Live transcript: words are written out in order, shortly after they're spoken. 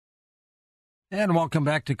And welcome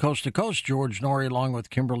back to Coast. George Norrie along with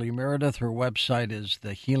Kimberly Meredith. Her website is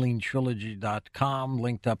thehealingtrilogy.com,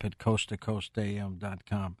 linked up at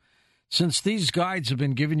coasttocoastam.com. Since these guides have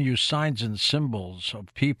been giving you signs and symbols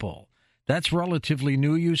of people, that's relatively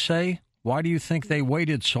new, you say? Why do you think they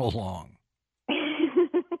waited so long?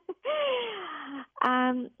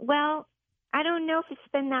 Well, I don't know if it's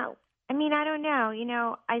been that. I mean, I don't know.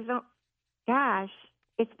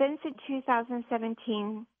 It's been since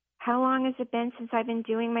 2017. How long has it been since I've been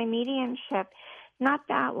doing my mediumship? Not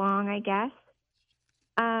that long, I guess.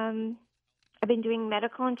 I've been doing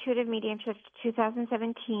medical intuitive mediumship since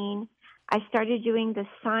 2017. I started doing the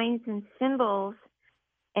signs and symbols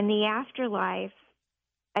in the afterlife.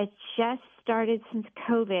 I just started since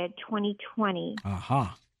COVID 2020. Uh-huh.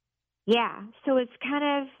 Yeah, so it's kind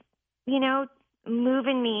of,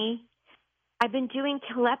 moving me. I've been doing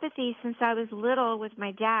telepathy since I was little with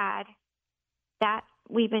my dad. That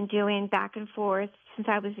we've been doing back and forth since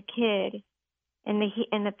I was a kid, and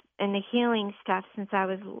the healing stuff since I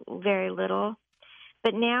was very little.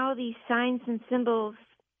 But now these signs and symbols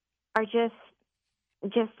are just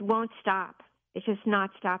won't stop. It's just not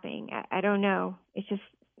stopping. I don't know. They just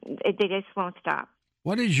won't stop.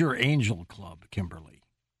 What is your angel club, Kimberly?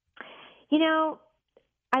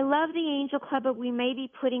 I love the Angel Club, but we may be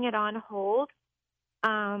putting it on hold.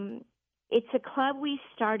 It's a club we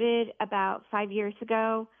started about 5 years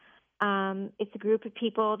ago. It's a group of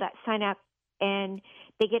people that sign up and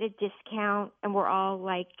they get a discount, and we're all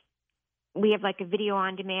we have a video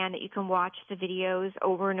on demand that you can watch the videos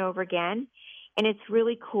over and over again. And it's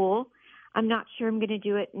really cool. I'm not sure I'm going to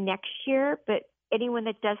do it next year, but anyone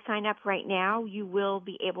that does sign up right now, you will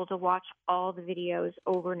be able to watch all the videos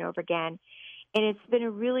over and over again. And it's been a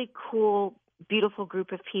really cool, beautiful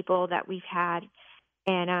group of people that we've had.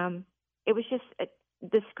 And it was just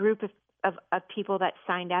this group of people that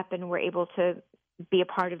signed up and were able to be a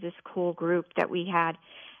part of this cool group that we had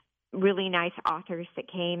really nice authors that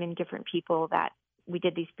came and different people that we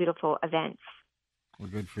did these beautiful events. Well,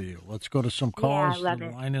 good for you. Let's go to some calls. Yeah, I love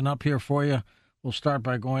it. Lining up here for you. We'll start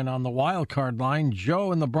by going on the wild card line.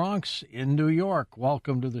 Joe in the Bronx in New York.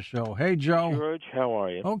 Welcome to the show. Hey, Joe. George, how are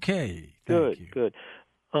you? Okay. Good.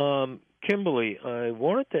 Kimberly, I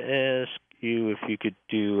wanted to ask you if you could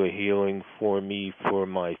do a healing for me for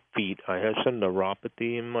my feet. I have some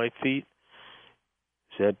neuropathy in my feet.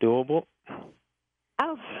 Is that doable?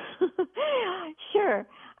 Oh, sure.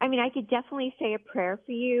 I mean, I could definitely say a prayer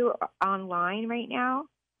for you online right now.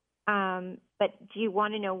 But do you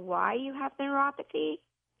want to know why you have the neuropathy?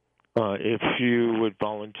 If you would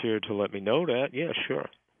volunteer to let me know that, yeah, sure.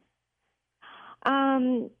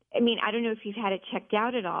 I mean, I don't know if you've had it checked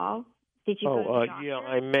out at all. Did you go to the doctor? Yeah,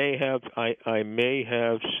 I may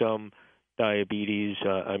have some diabetes.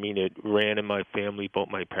 I mean, it ran in my family. Both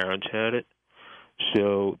my parents had it,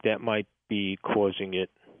 so that might be causing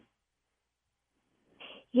it.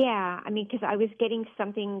 Yeah, I mean, because I was getting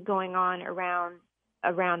something going on around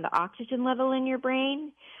the oxygen level in your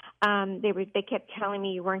brain. They kept telling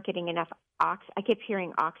me you weren't getting enough I kept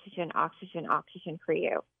hearing oxygen for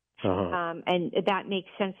you. Uh-huh. And that makes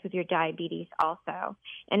sense with your diabetes also.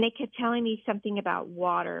 And they kept telling me something about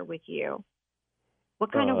water with you.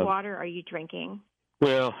 What kind of water are you drinking?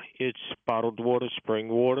 Well, it's bottled water, spring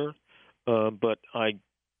water, but I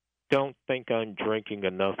don't think I'm drinking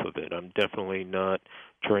enough of it. I'm definitely not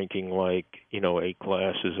drinking 8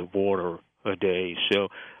 glasses of water a day. So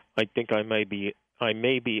I think I may be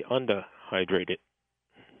underhydrated.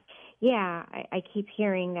 Yeah, I keep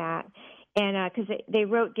hearing that. And because they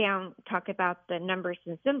wrote down, talk about the numbers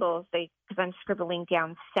and symbols, because I'm scribbling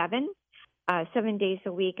down 7 days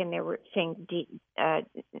a week, and they were saying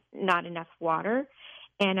not enough water.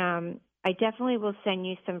 And I definitely will send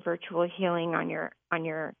you some virtual healing on your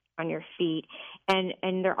feet. And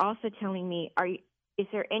they're also telling me, is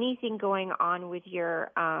there anything going on with your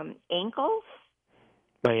ankles?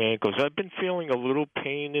 My ankles. I've been feeling a little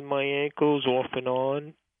pain in my ankles off and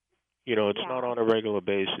on. It's not on a regular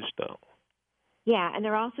basis, though. Yeah, and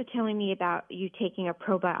they're also telling me about you taking a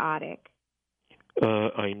probiotic.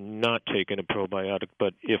 I'm not taking a probiotic,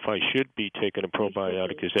 but if I should be taking a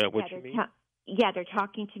probiotic, is that what you mean? They're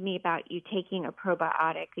talking to me about you taking a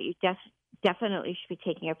probiotic, that you definitely should be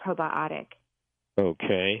taking a probiotic.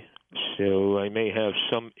 Okay. So I may have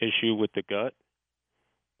some issue with the gut?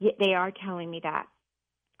 Yeah, they are telling me that.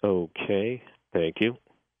 Okay. Thank you.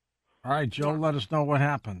 All right, Joe, let us know what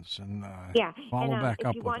happens and follow back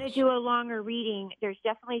up with us. If you want to do a longer reading, there's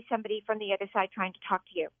definitely somebody from the other side trying to talk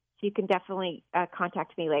to you. So you can definitely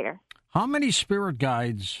contact me later. How many spirit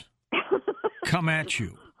guides come at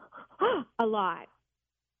you? A lot.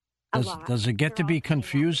 Does it get to be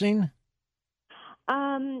confusing?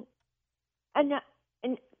 No,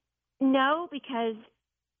 no, because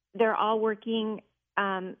they're all working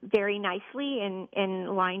very nicely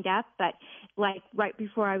and lined up. But like right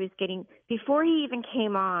before before he even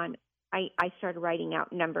came on, I started writing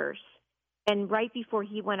out numbers. And right before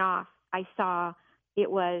he went off, I saw it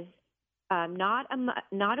was not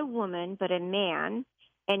a woman, but a man.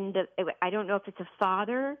 And I don't know if it's a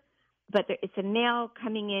father, but it's a male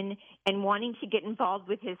coming in and wanting to get involved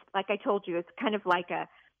with his. Like I told you, it's kind of like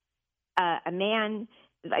a man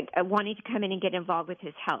wanting to come in and get involved with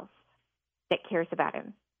his health that cares about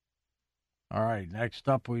him. All right. Next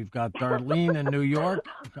up, we've got Darlene in New York.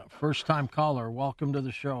 First-time caller. Welcome to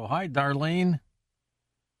the show. Hi, Darlene.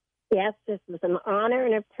 Yes, this is an honor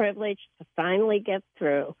and a privilege to finally get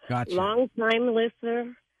through. Gotcha. Long-time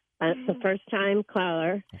listener. It's the first-time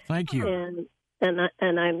caller. Well, thank you. And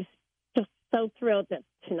I'm just so thrilled that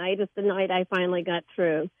tonight is the night I finally got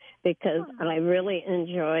through, because I really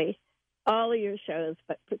enjoy all of your shows,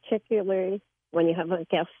 but particularly when you have a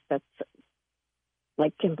guest that's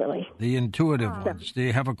like Kimberly. The intuitive ones. Do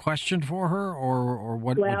you have a question for her, or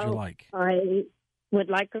what would you like? I would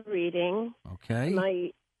like a reading.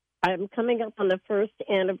 Okay. I'm coming up on the first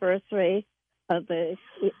anniversary of the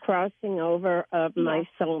crossing over of my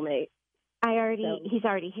soulmate. He's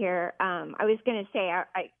already here. I was going to say,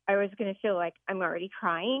 I was going to feel like I'm already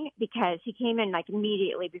crying because he came in like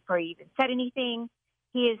immediately before he even said anything.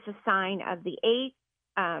 He is the sign of the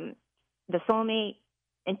 8, the soulmate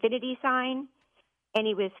infinity sign. And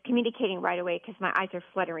he was communicating right away because my eyes are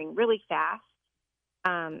fluttering really fast.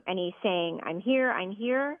 And he's saying, I'm here, I'm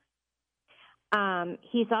here.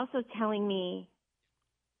 He's also telling me.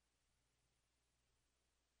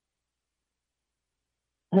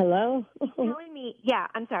 Hello? Telling me, yeah,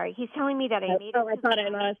 I'm sorry. He's telling me that I made it. Oh, I thought I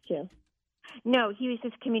lost you. No, he was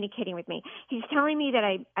just communicating with me. He's telling me that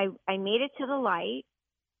I made it to the light.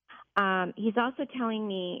 He's also telling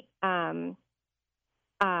me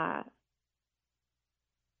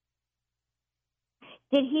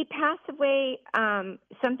did he pass away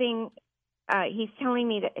something he's telling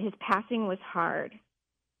me that his passing was hard.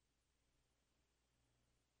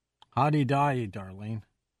 How'd he die, Darlene?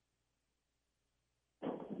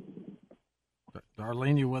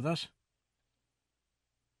 Darlene, you with us?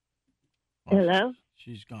 Oh, hello?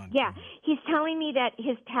 She's gone. Yeah, he's telling me that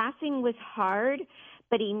his passing was hard,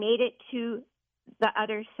 but he made it to the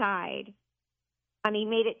other side. He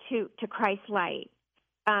made it to Christ's light.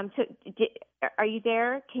 Are you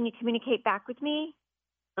there? Can you communicate back with me?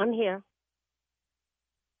 I'm here.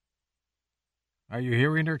 Are you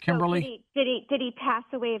hearing her, Kimberly? So did he pass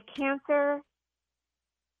away of cancer?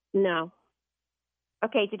 No.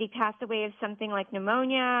 Okay, did he pass away of something like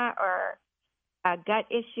pneumonia or a gut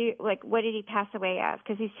issue? Like, what did he pass away of?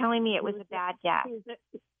 Because he's telling me it was a bad death.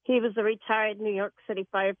 He was a retired New York City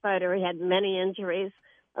firefighter. He had many injuries.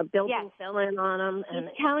 A building fell in on him. He's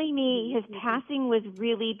telling me his passing was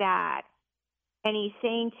really bad. And he's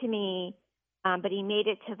saying to me, but he made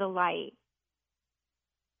it to the light.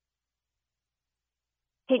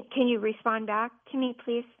 Can you respond back to me,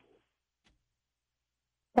 please?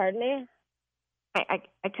 Pardon me?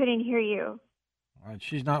 I couldn't hear you. All right,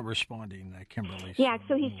 she's not responding, Kimberly. Yeah,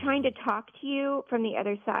 so he's trying to talk to you from the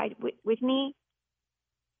other side with me.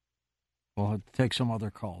 We'll take some other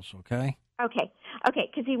calls, okay? Okay,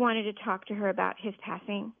 because he wanted to talk to her about his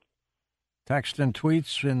passing. Text and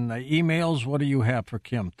tweets and emails. What do you have for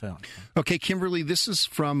Kim? Okay, Kimberly, this is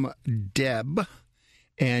from Deb,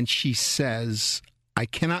 and she says, I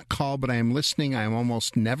cannot call, but I am listening. I am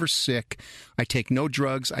almost never sick. I take no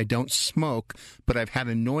drugs. I don't smoke, but I've had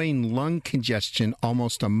annoying lung congestion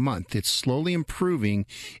almost a month. It's slowly improving.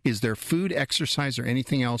 Is there food, exercise, or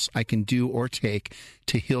anything else I can do or take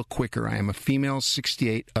to heal quicker? I am a female,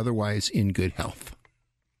 68, otherwise in good health.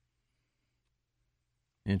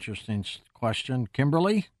 Interesting question.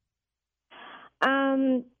 Kimberly?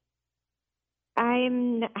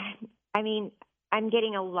 I'm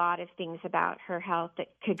getting a lot of things about her health that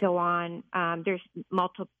could go on.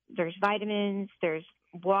 There's vitamins, there's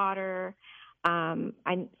water. I'm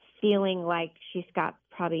feeling like she's got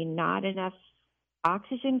probably not enough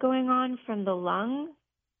oxygen going on from the lung.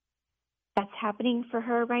 That's happening for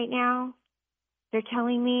her right now. They're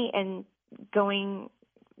telling me, and going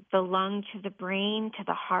the lung to the brain, to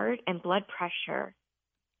the heart, and blood pressure.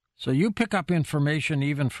 So you pick up information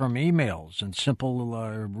even from emails and simple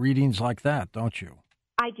readings like that, don't you?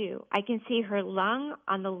 I do. I can see her lung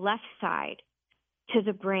on the left side to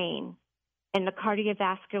the brain and the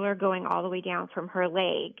cardiovascular going all the way down from her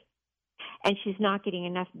leg. And she's not getting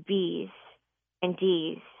enough B's and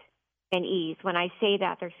D's and E's. When I say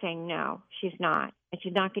that, they're saying no, she's not. And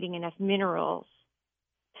she's not getting enough minerals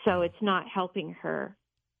So it's not helping her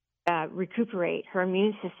recuperate. Her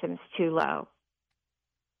immune system's too low.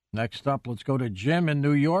 Next up, let's go to Jim in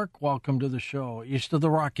New York. Welcome to the show, east of the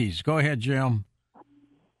Rockies. Go ahead, Jim.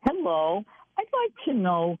 Hello. I'd like to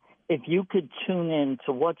know if you could tune in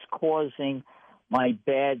to what's causing my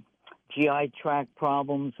bad GI tract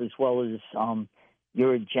problems as well as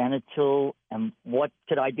urogenital, and what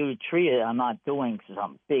could I do to treat it? I'm not doing because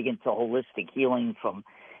I'm big into holistic healing, from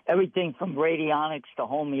everything from radionics to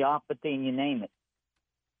homeopathy, and you name it.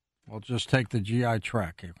 Well, just take the GI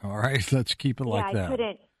tract. All right, let's keep it like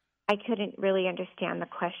that. I couldn't really understand the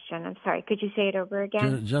question. I'm sorry. Could you say it over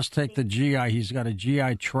again? Just take the GI. He's got a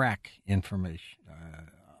GI tract information.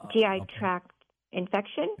 GI tract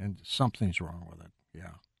infection? And something's wrong with it.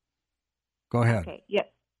 Yeah. Go ahead. Okay.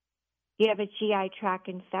 Yep. You have a GI tract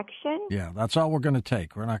infection? Yeah, that's all we're going to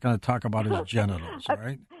take. We're not going to talk about his genitals, all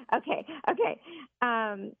right? Okay.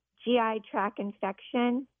 GI tract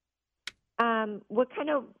infection. What kind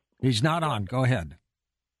of... He's not on. Go ahead.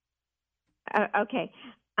 Okay.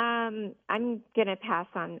 I'm going to pass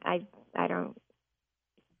on. I don't...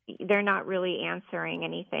 They're not really answering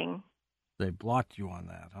anything. They blocked you on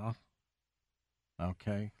that, huh?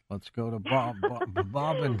 Okay, let's go to Bob.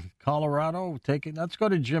 Bob in Colorado. Let's go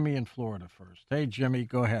to Jimmy in Florida first. Hey, Jimmy,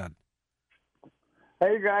 go ahead.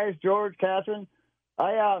 Hey guys, George, Catherine.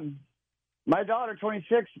 My daughter,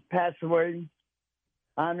 26, passed away.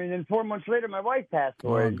 And 4 months later, my wife passed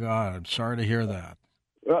away. Oh God, I'm sorry to hear that.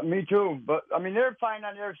 Me too. But they're fine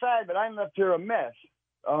on the other side, but I'm left here a mess.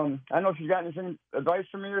 I don't know if you've got any advice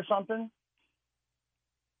for me or something.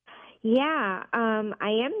 Yeah, I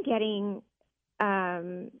am getting.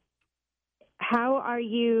 How are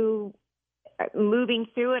you moving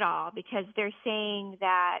through it all? Because they're saying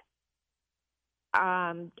that,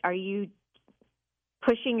 are you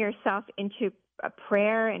pushing yourself into a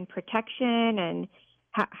prayer and protection? And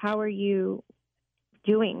how are you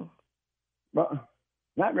doing? Well,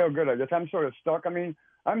 not real good, I guess. I'm sort of stuck. I'm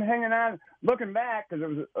hanging on. Looking back, because it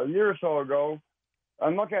was a year or so ago,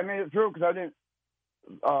 I'm lucky I made it through because I didn't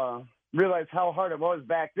realize how hard it was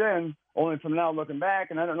back then, only from now looking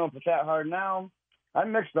back, and I don't know if it's that hard now.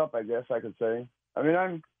 I'm mixed up, I guess I could say.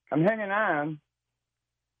 I'm hanging on,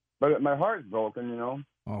 but my heart's broken,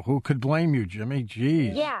 Oh, who could blame you, Jimmy?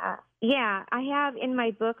 Jeez. Yeah. I have in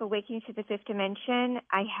my book, Awakening to the Fifth Dimension,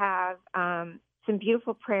 I have some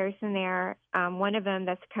beautiful prayers in there. One of them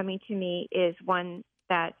that's coming to me is one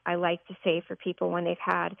that I like to say for people when they've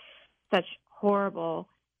had such horrible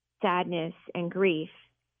sadness and grief,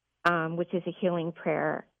 which is a healing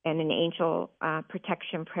prayer and an angel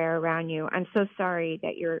protection prayer around you. I'm so sorry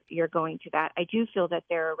that you're going through that. I do feel that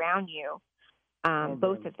they're around you,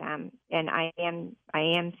 both of them, and I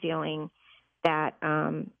am feeling that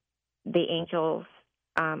the angels.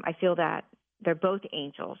 I feel that they're both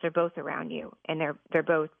angels. They're both around you, and they're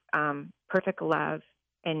both perfect love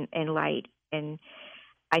and light. And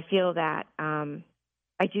I feel that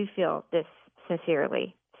I do feel this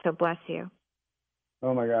sincerely. So bless you.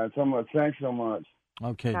 Oh, my God, so much. Thanks so much.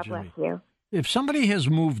 Okay, God Jimmy. bless you. If somebody has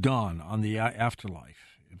moved on the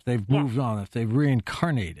afterlife, if they've moved on, if they've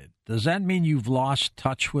reincarnated, does that mean you've lost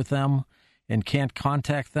touch with them and can't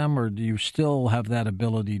contact them, or do you still have that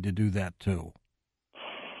ability to do that too?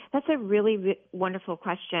 That's a really wonderful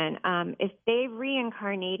question. If they've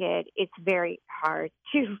reincarnated, it's very hard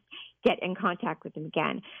to get in contact with them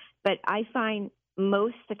again. But I find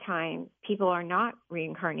most of the time people are not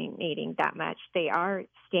reincarnating that much. They are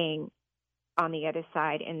staying on the other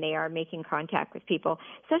side, and they are making contact with people,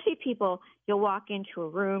 especially people. You'll walk into a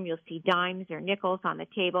room, you'll see dimes or nickels on the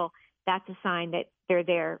table. That's a sign that they're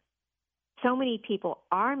there. So many people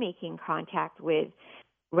are making contact with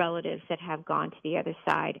relatives that have gone to the other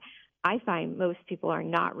side. I find most people are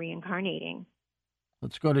not reincarnating.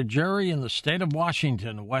 Let's go to Jerry in the state of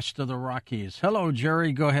Washington, west of the Rockies. Hello,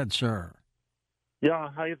 Jerry. Go ahead, sir. Yeah,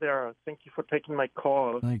 hi there. Thank you for taking my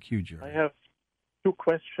call. Thank you, Jerry. I have two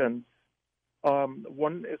questions.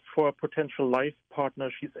 One is for a potential life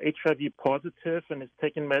partner. She's HIV positive and is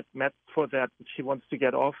taking meds for that she wants to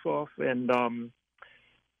get off of, and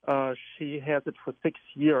she has it for 6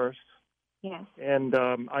 years. Yes. And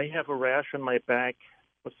I have a rash on my back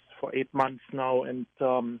for 8 months now, and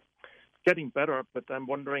getting better, but I'm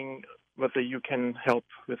wondering whether you can help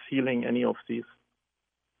with healing any of these.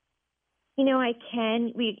 I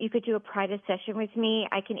can. You could do a private session with me.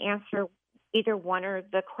 I can answer either one or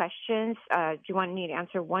the questions. Do you want me to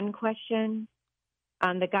answer one question?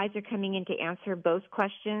 The guys are coming in to answer both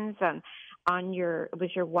questions.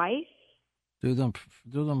 Was your wife? Do them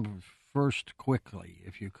first quickly,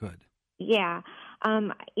 if you could. Yeah.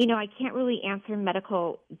 I can't really answer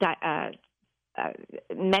medical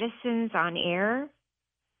medicines on air.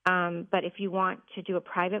 But if you want to do a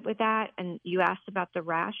private with that, and you asked about the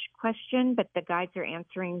rash question, but the guides are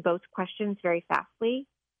answering both questions very fastly.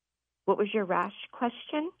 What was your rash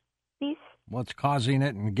question, please? What's causing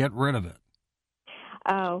it and get rid of it?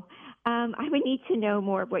 Oh, I would need to know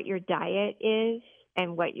more of what your diet is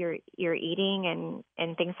and what you're eating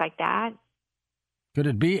and things like that. Could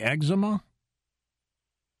it be eczema?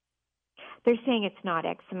 They're saying it's not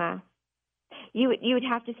eczema. You would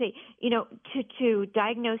have to say, to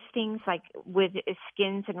diagnose things like with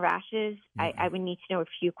skins and rashes, yeah. I would need to know a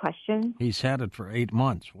few questions. He's had it for 8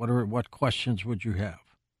 months. What questions would you have?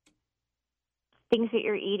 Things that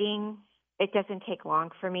you're eating. It doesn't take long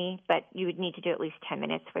for me, but you would need to do at least 10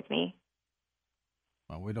 minutes with me.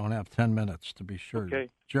 Well, we don't have 10 minutes, to be sure. Okay.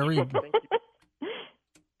 Jerry? Thank you.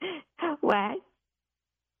 What?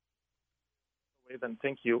 Okay, then,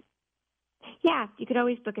 thank you. Yeah, you could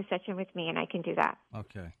always book a session with me, and I can do that.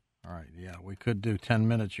 Okay. All right. Yeah, we could do 10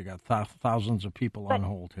 minutes. You got thousands of people on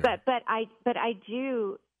hold here. But I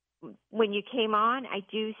do, when you came on, I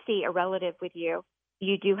do see a relative with you.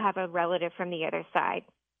 You do have a relative from the other side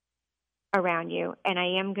around you, and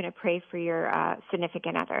I am going to pray for your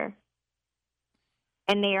significant other.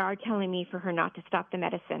 And they are telling me for her not to stop the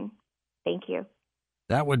medicine. Thank you.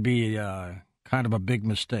 That would be kind of a big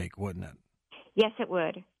mistake, wouldn't it? Yes, it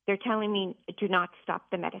would. They're telling me do not stop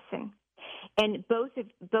the medicine. And both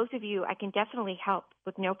of you, I can definitely help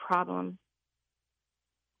with no problem.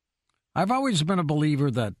 I've always been a believer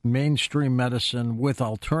that mainstream medicine with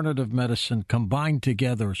alternative medicine combined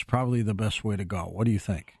together is probably the best way to go. What do you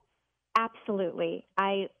think? Absolutely.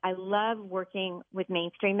 I love working with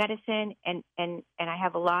mainstream medicine, and I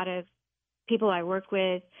have a lot of people I work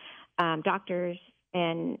with, doctors,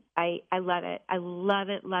 and I love it. I love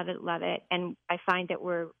it, love it, love it. And I find that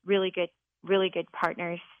we're really good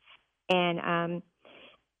partners. And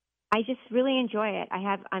I just really enjoy it.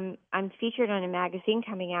 I'm featured on a magazine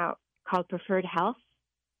coming out called Preferred Health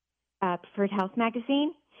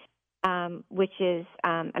magazine, which is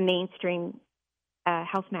a mainstream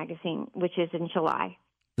health magazine, which is in July.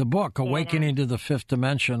 The book, Awakening to the Fifth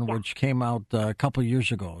Dimension, yeah, which came out a couple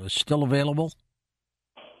years ago, is still available?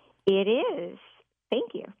 It is.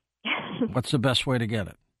 Thank you. What's the best way to get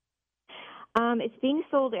it? It's being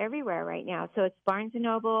sold everywhere right now. So it's Barnes &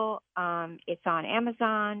 Noble. It's on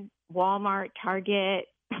Amazon, Walmart, Target.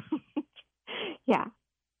 Yeah.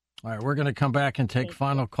 All right, we're going to come back and take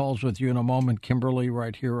final calls with you in a moment, Kimberly,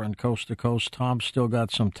 right here on Coast to Coast. Tom's still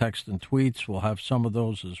got some text and tweets. We'll have some of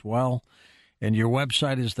those as well. And your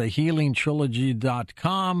website is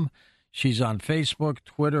thehealingtrilogy.com. She's on Facebook,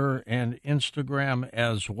 Twitter, and Instagram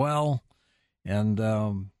as well. And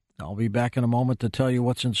I'll be back in a moment to tell you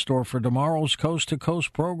what's in store for tomorrow's Coast to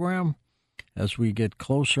Coast program as we get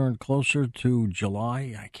closer and closer to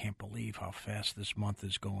July. I can't believe how fast this month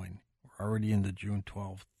is going. We're already into June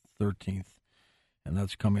 12th. 13th, and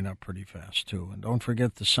that's coming up pretty fast too. And don't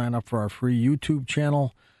forget to sign up for our free YouTube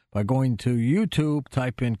channel by going to YouTube,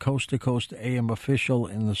 type in Coast to Coast AM Official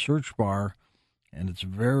in the search bar, and it's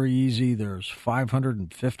very easy. There's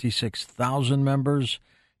 556,000 members,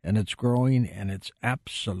 and it's growing, and it's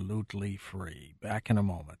absolutely free. Back in a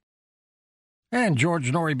moment. And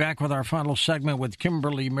George Norrie back with our final segment with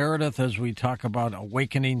Kimberly Meredith as we talk about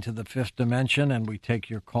awakening to the fifth dimension, and we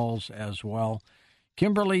take your calls as well.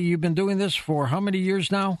 Kimberly, you've been doing this for how many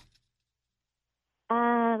years now?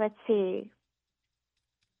 Let's see.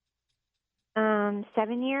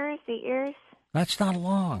 7 years, 8 years. That's not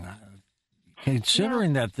long.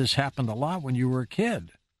 Considering that this happened a lot when you were a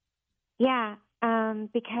kid. Yeah,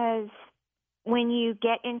 because when you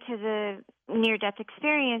get into the near-death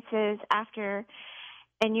experiences after,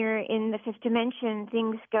 and you're in the fifth dimension,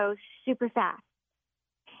 things go super fast.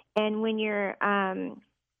 And when you're...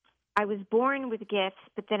 I was born with gifts,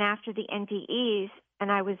 but then after the NDEs and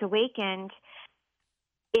I was awakened,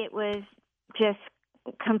 it was just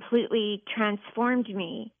completely transformed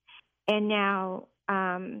me. And now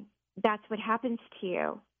that's what happens to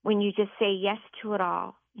you when you just say yes to it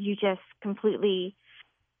all. You just completely,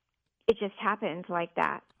 it just happens like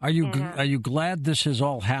that. Are you glad this has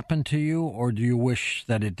all happened to you, or do you wish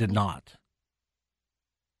that it did not?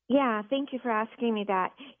 Yeah, thank you for asking me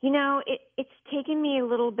that. It's taken me a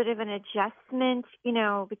little bit of an adjustment,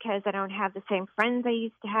 because I don't have the same friends I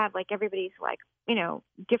used to have. Like everybody's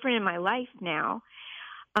different in my life now.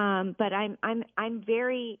 But I'm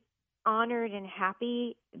very honored and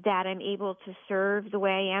happy that I'm able to serve the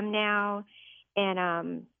way I am now, and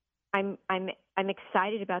I'm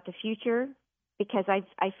excited about the future because I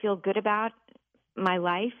feel good about my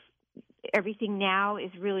life. Everything now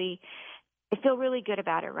is really I feel really good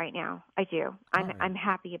about it right now. I do. I'm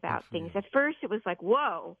happy about things. At first, it was like,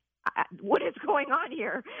 whoa, what is going on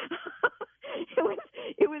here?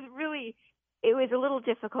 It was a little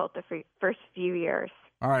difficult the first few years.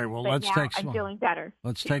 All right, well, I'm feeling better.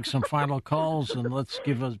 Let's take some final calls, and let's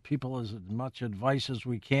give people as much advice as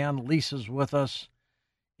we can. Lisa's with us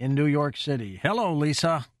in New York City. Hello,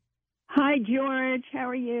 Lisa. Hi, George. How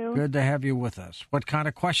are you? Good to have you with us. What kind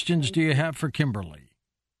of questions do you have for Kimberly?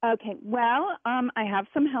 Okay, well, I have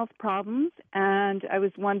some health problems, and I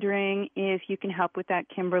was wondering if you can help with that,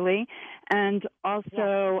 Kimberly, and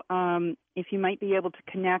also if you might be able to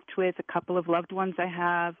connect with a couple of loved ones I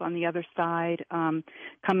have on the other side,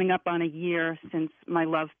 coming up on a year since my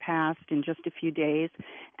love passed in just a few days,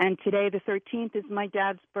 and today, the 13th, is my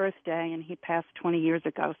dad's birthday, and he passed 20 years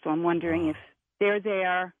ago, so I'm wondering if they're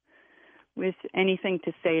there with anything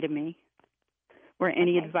to say to me or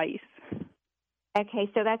any advice.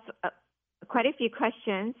 Okay, so that's quite a few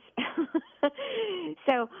questions.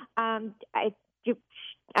 So I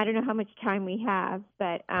don't know how much time we have,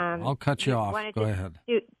 but I'll cut you off. Go ahead.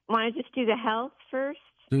 Want to just do the health first?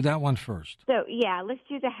 Do that one first. So, yeah, let's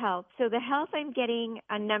do the health. So the health, I'm getting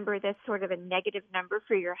a number that's sort of a negative number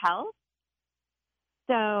for your health.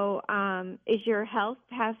 So is your health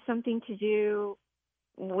have something to do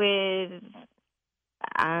with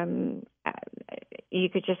you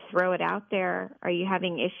could just throw it out there. Are you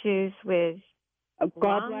having issues with a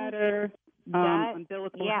gallbladder,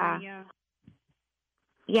 umbilical hernia?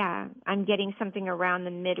 Yeah, I'm getting something around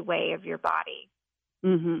the midway of your body.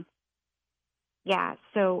 Mm-hmm. Yeah,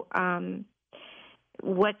 so do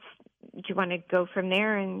you want to go from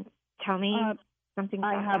there and tell me something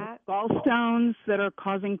about that? I have gallstones that are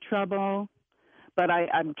causing trouble. But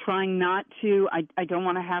I'm trying not to. I don't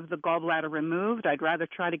want to have the gallbladder removed. I'd rather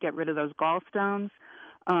try to get rid of those gallstones.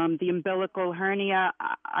 The umbilical hernia,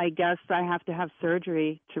 I guess I have to have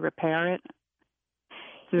surgery to repair it.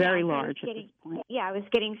 It's very large at this point. Yeah, I was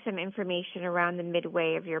getting some information around the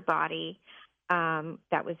midway of your body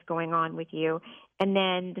that was going on with you. And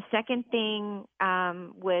then the second thing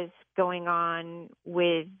was going on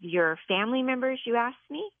with your family members, you asked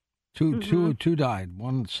me? Two died.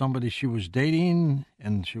 One, somebody she was dating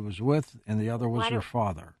and she was with, and the other was her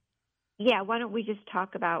father. Yeah, why don't we just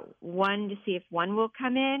talk about one to see if one will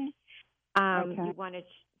come in? Okay. You want to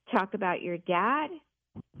talk about your dad?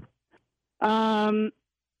 Yeah,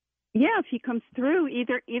 if he comes through,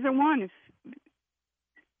 either one.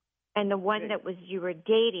 And the one that was you were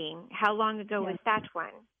dating, how long ago was that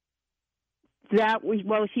one?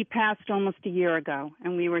 He passed almost a year ago,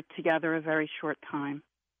 and we were together a very short time.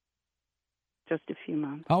 Just a few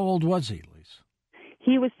months. How old was he, Lisa?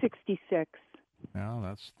 He was 66. Well,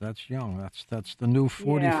 that's young. That's the new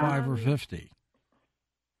 45 or 50.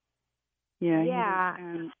 Yeah.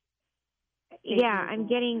 Yeah, I'm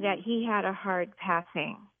getting that he had a hard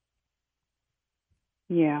passing.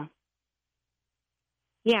 Yeah.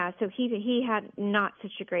 Yeah, so he had not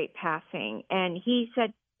such a great passing, and he's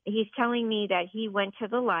telling me that he went to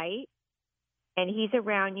the light, and he's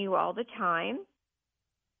around you all the time.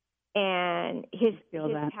 And his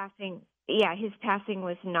passing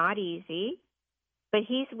was not easy, but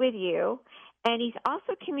he's with you. And he's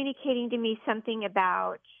also communicating to me something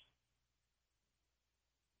about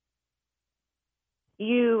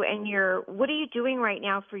you and what are you doing right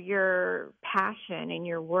now for your passion and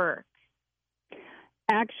your work?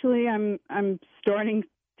 Actually, I'm starting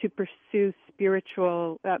to pursue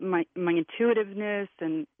spiritual, my intuitiveness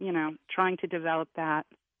and, trying to develop that.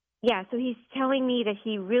 Yeah, so he's telling me that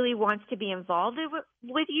he really wants to be involved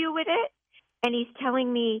with you with it, and he's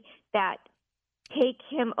telling me that take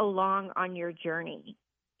him along on your journey.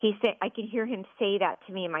 He said, I can hear him say that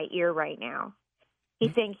to me in my ear right now.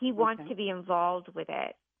 He's saying he wants to be involved with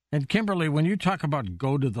it. And Kimberly, when you talk about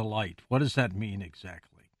go to the light, what does that mean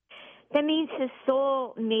exactly? That means his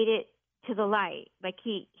soul made it to the light. Like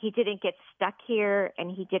he didn't get stuck here,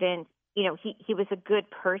 and he didn't, he was a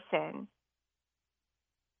good person.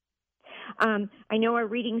 I know our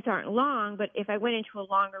readings aren't long, but if I went into a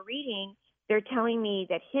longer reading, they're telling me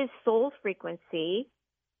that his soul frequency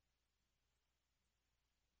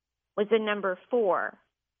was a number 4.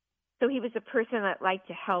 So he was a person that liked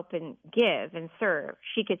to help and give and serve.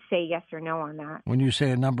 She could say yes or no on that. When you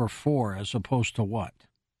say a number 4, as opposed to what?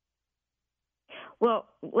 Well,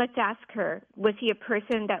 let's ask her. Was he a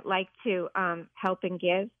person that liked to help and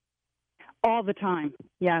give? All the time,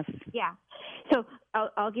 yes. Yeah. So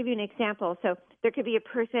I'll give you an example. So there could be a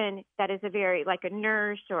person that is like a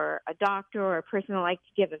nurse or a doctor or a person that likes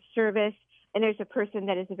to give a service, and there's a person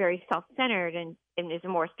that is a very self-centered and is a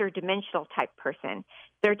more third-dimensional type person.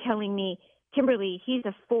 They're telling me Kimberly, he's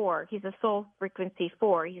a 4. He's a soul frequency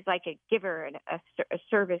 4. He's like a giver and a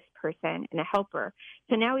service person and a helper.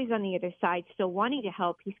 So now he's on the other side, still wanting to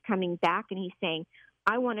help. He's coming back and he's saying,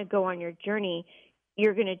 I want to go on your journey.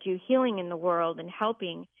 You're going to do healing in the world and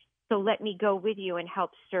helping. So let me go with you and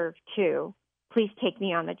help serve too. Please take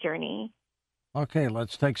me on the journey. Okay,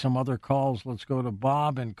 let's take some other calls. Let's go to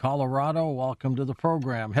Bob in Colorado. Welcome to the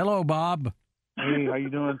program. Hello, Bob. Hey, how you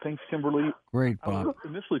doing? Thanks, Kimberly. Great, I was Bob.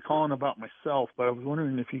 initially calling about myself, but I was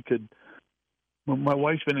wondering if you could. Well, my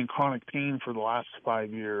wife's been in chronic pain for the last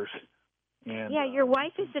 5 years. And, yeah, your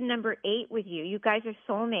wife is the number 8 with you. You guys are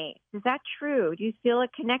soulmates. Is that true? Do you feel a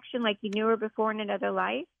connection like you knew her before in another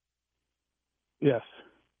life? Yes.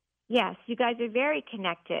 Yes, you guys are very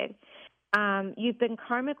connected. You've been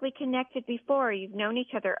karmically connected before. You've known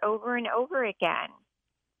each other over and over again.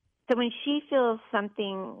 So when she feels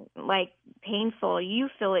something like painful, you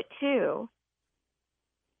feel it too.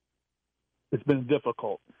 It's been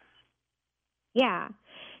difficult. Yeah.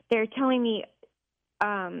 They're telling me,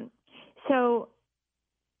 so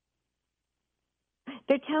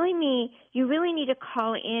they're telling me you really need to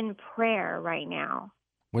call in prayer right now.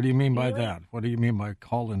 What do you mean by that? What do you mean by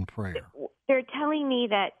call in prayer? They're telling me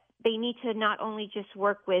that they need to not only just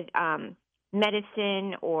work with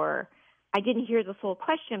medicine or, I didn't hear the full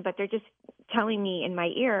question, but they're just telling me in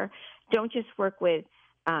my ear, don't just work with,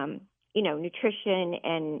 nutrition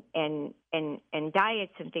and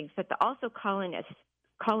diets and things, but to also call in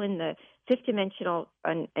the fifth dimensional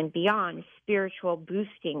and beyond spiritual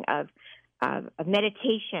boosting of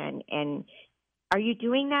meditation. And are you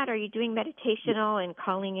doing that? Are you doing meditational and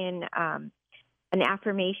calling in an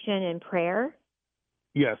affirmation and prayer?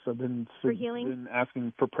 Yes, I've been for healing? Been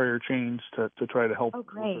asking for prayer chains to try to help with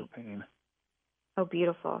her pain. Oh,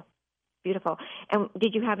 beautiful. Beautiful. And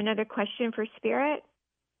did you have another question for Spirit?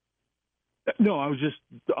 No, I was just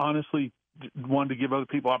honestly wanted to give other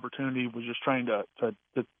people opportunity, was just trying to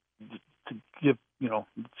give,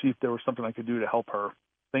 see if there was something I could do to help her.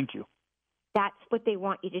 Thank you. That's what they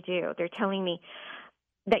want you to do. They're telling me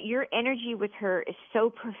that your energy with her is so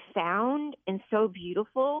profound and so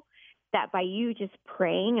beautiful that by you just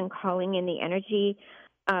praying and calling in the energy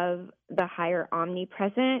of the higher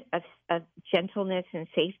omnipresent, of gentleness and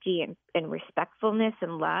safety and respectfulness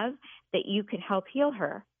and love, that you can help heal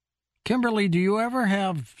her. Kimberly, do you ever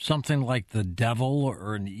have something like the devil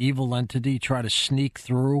or an evil entity try to sneak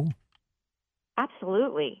through?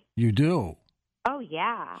 Absolutely. You do? Oh,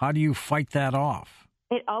 yeah. How do you fight that off?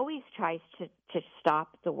 It always tries to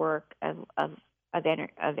stop the work of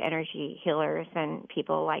energy healers and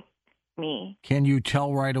people like me. Can you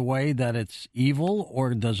tell right away that it's evil,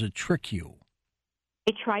 or does it trick you?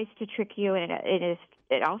 It tries to trick you, and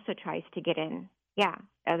it also tries to get in,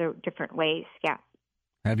 other different ways,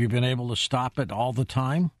 Have you been able to stop it all the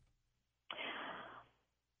time?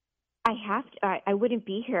 I have to. I wouldn't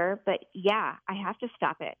be here, but I have to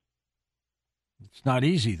stop it. It's not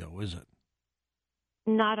easy, though, is it?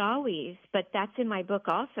 Not always, but that's in my book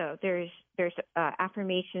also. There's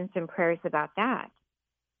affirmations and prayers about that.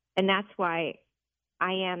 And that's why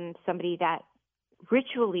I am somebody that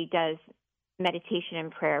ritually does meditation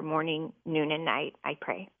and prayer morning, noon, and night. I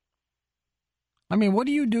pray. I mean, what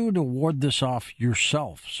do you do to ward this off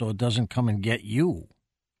yourself so it doesn't come and get you?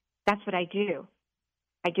 That's what I do.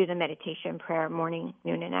 I do the meditation prayer morning,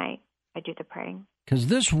 noon, and night. I do the praying. Because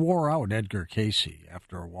this wore out Edgar Casey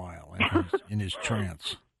after a while in his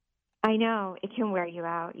trance. I know. It can wear you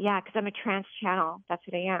out. Yeah, because I'm a trance channel. That's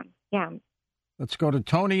what I am. Yeah. Let's go to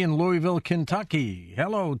Tony in Louisville, Kentucky.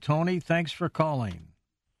 Hello, Tony. Thanks for calling.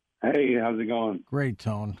 Hey, how's it going? Great,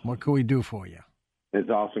 Tone. What can we do for you? It's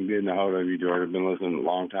awesome getting a hold of you, George. I've been listening, a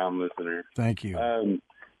long-time listener. Thank you.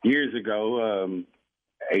 Years ago,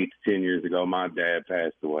 8 to 10 years ago, my dad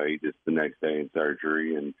passed away just the next day in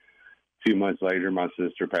surgery, and a few months later, my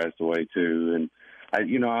sister passed away too. And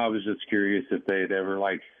I was just curious if they had ever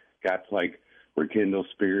got to rekindle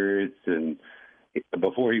spirits. And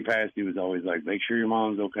before he passed, he was always like, "Make sure your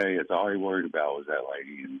mom's okay." That's all he worried about was that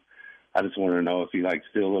lady. And I just want to know if he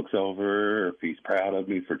still looks over her, or if he's proud of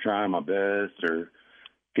me for trying my best, or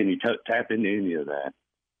can you tap into any of that?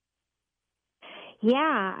 Yeah,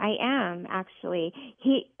 I am actually.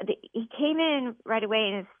 He came in right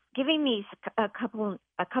away and is giving me a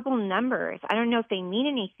couple numbers. I don't know if they mean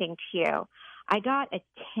anything to you. I got a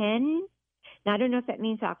 10. Now I don't know if that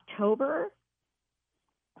means October.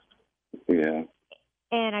 Yeah.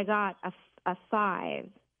 And I got a 5.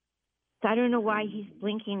 So I don't know why he's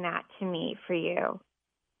blinking that to me for you.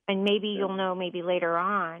 And maybe you'll know maybe later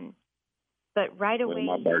on. But right away.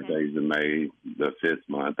 Well, my birthday's in May, the 5th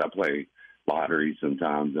month. I play lottery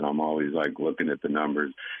sometimes, and I'm always like looking at the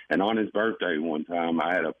numbers. And on his birthday one time,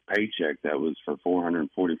 I had a paycheck that was for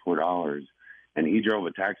 $444, and he drove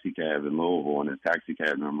a taxi cab in Louisville, and his taxi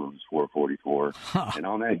cab number was 444. And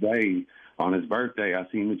on that day, on his birthday, I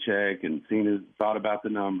seen the check and thought about the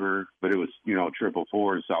number, but it was,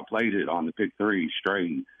 444, so I played it on the pick 3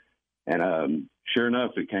 straight. And sure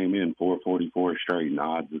enough, it came in 444 straight, and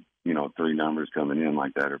odds of, 3 numbers coming in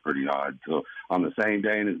like that are pretty odd. So on the same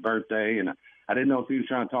day in his birthday, and I didn't know if he was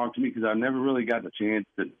trying to talk to me because I never really got the chance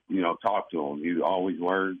to, talk to him. He always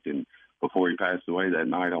worked, and before he passed away that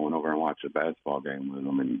night, I went over and watched a basketball game with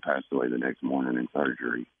him, and he passed away the next morning in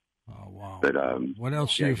surgery. Oh, wow. But what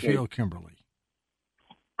else do you feel, Kimberly?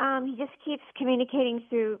 He just keeps communicating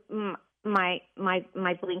through my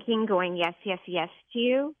blinking, going yes, yes, yes to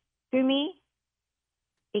you through me.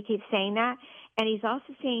 He keeps saying that, and he's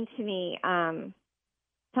also saying to me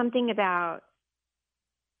something about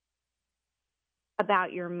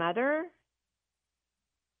your mother.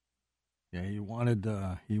 Yeah, he wanted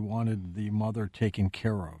the mother taken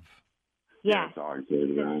care of. Yes.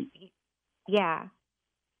 Yeah. Yeah.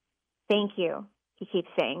 Thank you. He keeps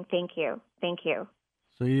saying thank you, thank you.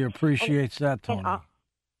 So he appreciates that, Tony.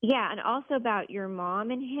 And also about your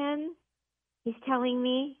mom and him. He's telling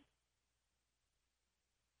me.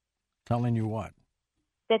 Telling you what?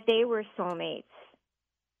 That they were soulmates.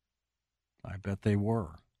 I bet they were.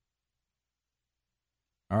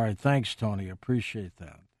 All right, thanks, Tony. Appreciate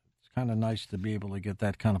that. It's kind of nice to be able to get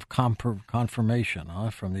that kind of confirmation,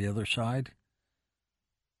 from the other side.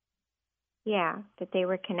 Yeah, that they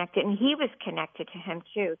were connected, and he was connected to him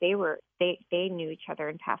too. They knew each other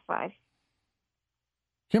in past lives.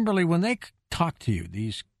 Kimberly, when they talk to you,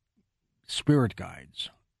 these spirit guides,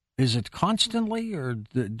 is it constantly, or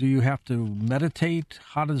do you have to meditate?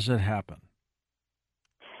 How does it happen?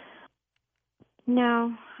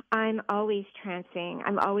 No, I'm always trancing.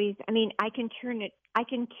 I can turn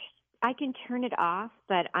it off,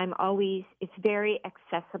 but it's very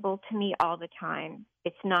accessible to me all the time.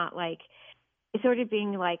 It's not like, it's sort of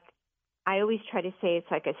being like, I always try to say it's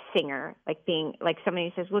like a singer, like being like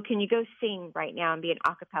somebody says, well, can you go sing right now and be an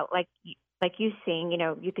acapella? Like you sing,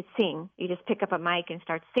 you could sing. You just pick up a mic and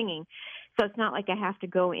start singing. So it's not like I have to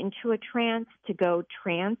go into a trance to go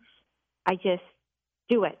trance. I just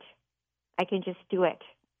do it. I can just do it.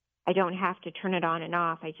 I don't have to turn it on and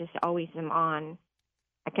off. I just always am on.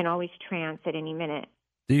 I can always trance at any minute.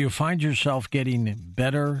 Do you find yourself getting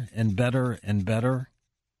better and better and better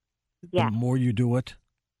the more you do it?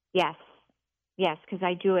 Yes. Yes, because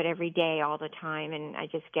I do it every day all the time, and I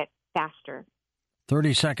just get faster.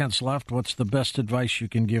 30 seconds left. What's the best advice you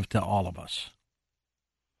can give to all of us?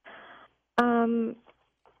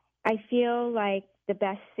 I feel like the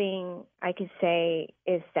best thing I could say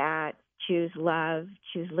is that choose love,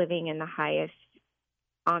 choose living in the highest,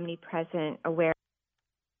 omnipresent, aware.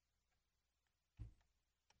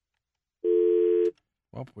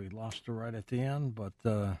 Well, we lost her right at the end, but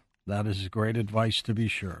that is great advice to be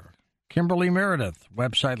sure. Kimberly Meredith,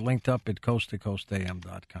 website linked up at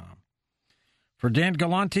coasttocoastam.com. For Dan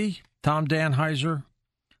Galante, Tom Danheiser,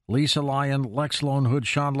 Lisa Lyon, Lex Lonehood,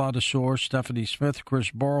 Sean Ladesseur, Stephanie Smith,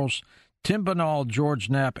 Chris Borles, Tim Banal, George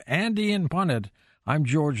Knapp, and Ian Punnett, I'm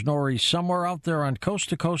George Norrie, somewhere out there on Coast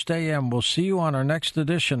to Coast AM. We'll see you on our next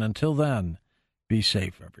edition. Until then, be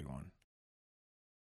safe, everyone.